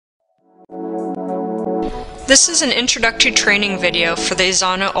This is an introductory training video for the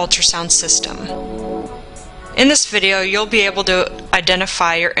EZono ultrasound system. In this video, you'll be able to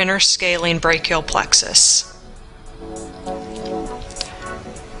identify your inner scalene brachial plexus.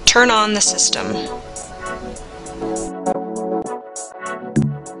 Turn on the system.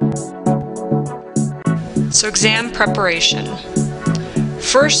 So exam preparation.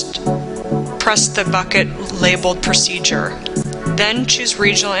 First, press the bucket labeled procedure, then choose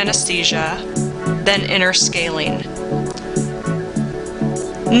regional anesthesia, then inner scalene.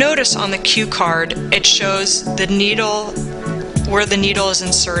 Notice on the cue card it shows the needle, where the needle is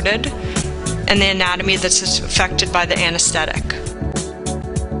inserted, and the anatomy that's affected by the anesthetic.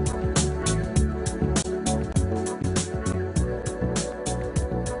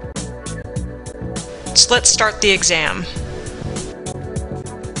 So let's start the exam.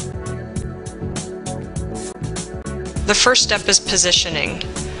 The first step is positioning.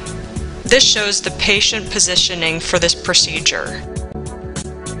 This shows the patient positioning for this procedure.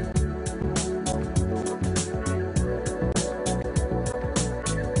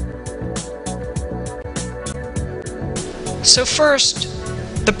 So first,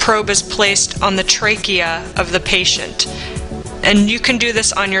 the probe is placed on the trachea of the patient, and you can do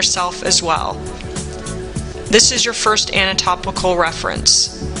this on yourself as well. This is your first anatomical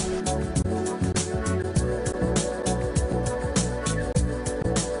reference.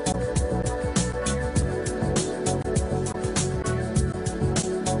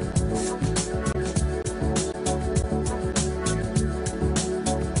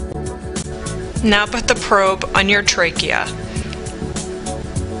 Now put the probe on your trachea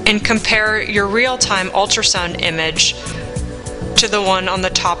and compare your real-time ultrasound image to the one on the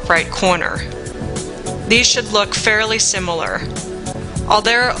top right corner. These should look fairly similar.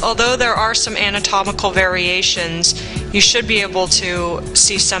 Although there are some anatomical variations, you should be able to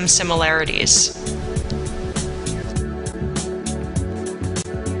see some similarities.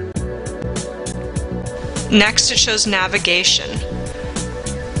 Next, it shows navigation.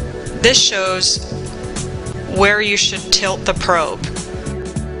 This shows where you should tilt the probe.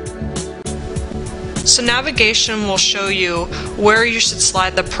 So navigation will show you where you should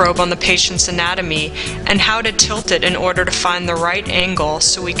slide the probe on the patient's anatomy and how to tilt it in order to find the right angle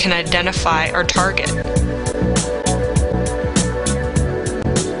so we can identify our target.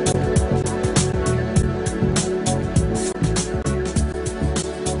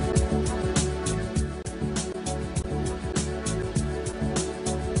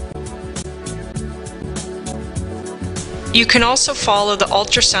 You can also follow the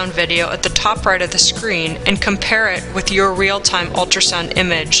ultrasound video at the top right of the screen and compare it with your real-time ultrasound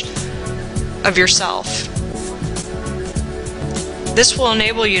image of yourself. This will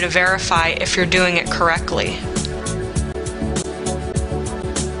enable you to verify if you're doing it correctly.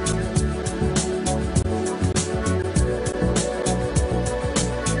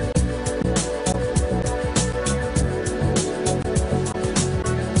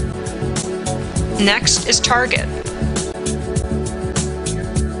 Next is target.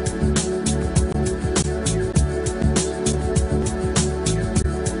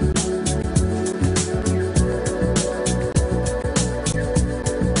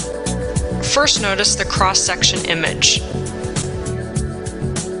 First, notice the cross-section image.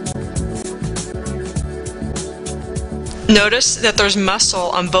 Notice that there's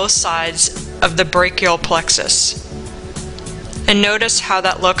muscle on both sides of the brachial plexus. And notice how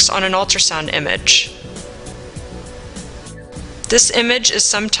that looks on an ultrasound image. This image is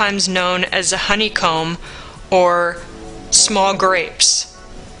sometimes known as a honeycomb or small grapes.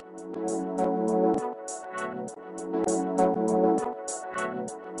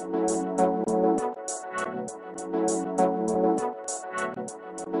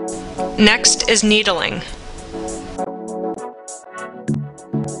 Next is needling.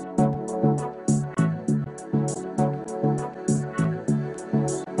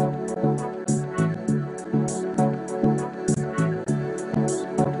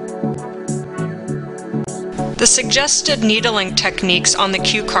 The suggested needling techniques on the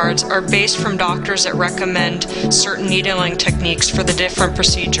cue cards are based from doctors that recommend certain needling techniques for the different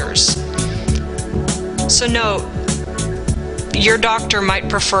procedures. So note, your doctor might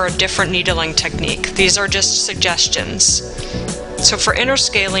prefer a different needling technique. These are just suggestions. So for inner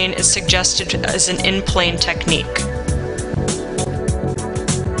scalene, it's suggested as an in-plane technique.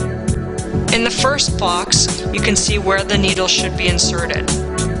 In the first box, you can see where the needle should be inserted.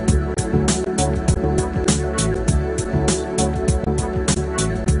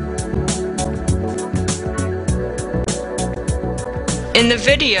 In the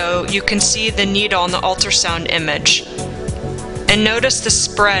video, you can see the needle on the ultrasound image, and notice the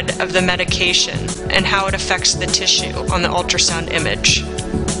spread of the medication and how it affects the tissue on the ultrasound image.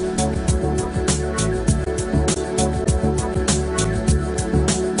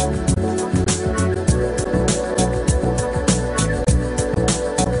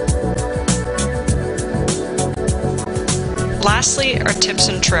 Lastly are tips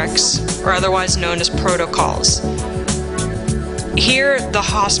and tricks, or otherwise known as protocols. Here, the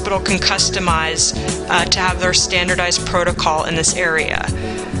hospital can customize to have their standardized protocol in this area.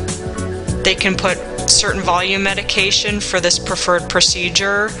 They can put certain volume medication for this preferred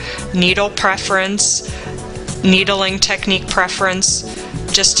procedure, needle preference, needling technique preference,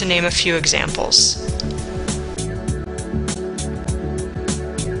 just to name a few examples.